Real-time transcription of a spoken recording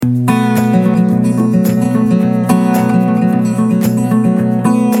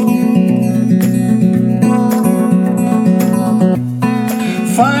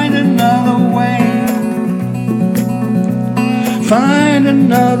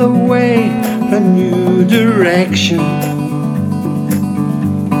another way, a new direction.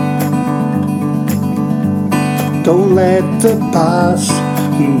 Don't let the past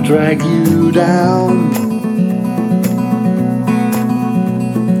drag you down.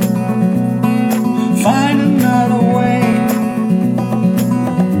 Find another way,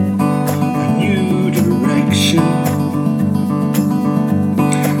 a new direction.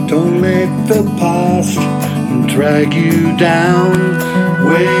 Don't let the past drag you down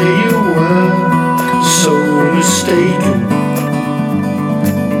where you were so mistaken.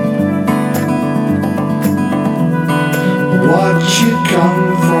 What you come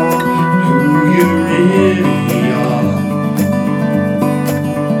from, who you really are.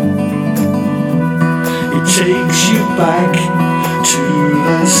 It takes you back to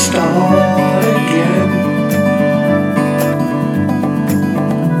the start again.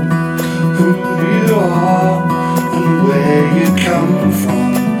 Who you are and where you come from.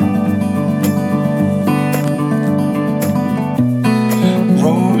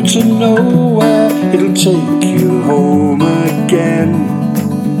 Road to nowhere, it'll take you home again.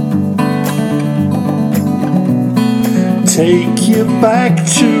 Take you back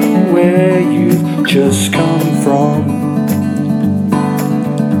to where you've just come from.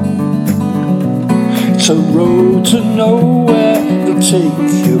 It's a road to nowhere, it'll take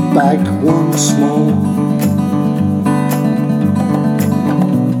you back once more.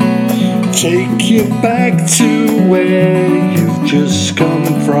 Take you back to where you've just come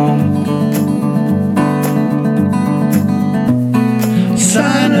from.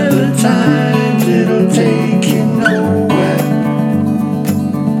 Sign of the times, it'll take you nowhere.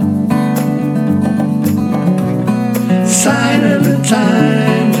 Sign of the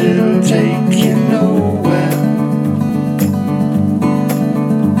times, it'll take you nowhere.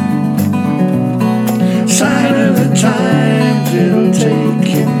 Sign of the times, it'll take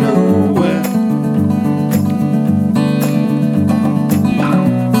you nowhere.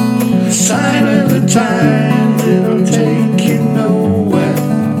 Sign of the times, it'll take you nowhere.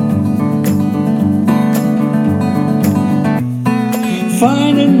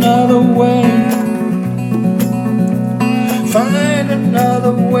 Find another way. Find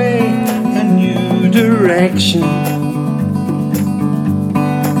another way, a new direction.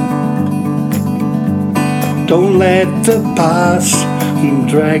 Don't let the past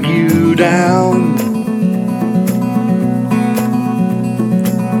drag you down.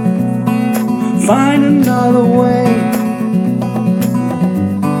 Find another way,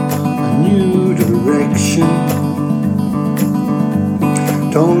 a new direction.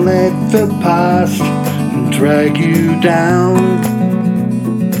 Don't let the past drag you down.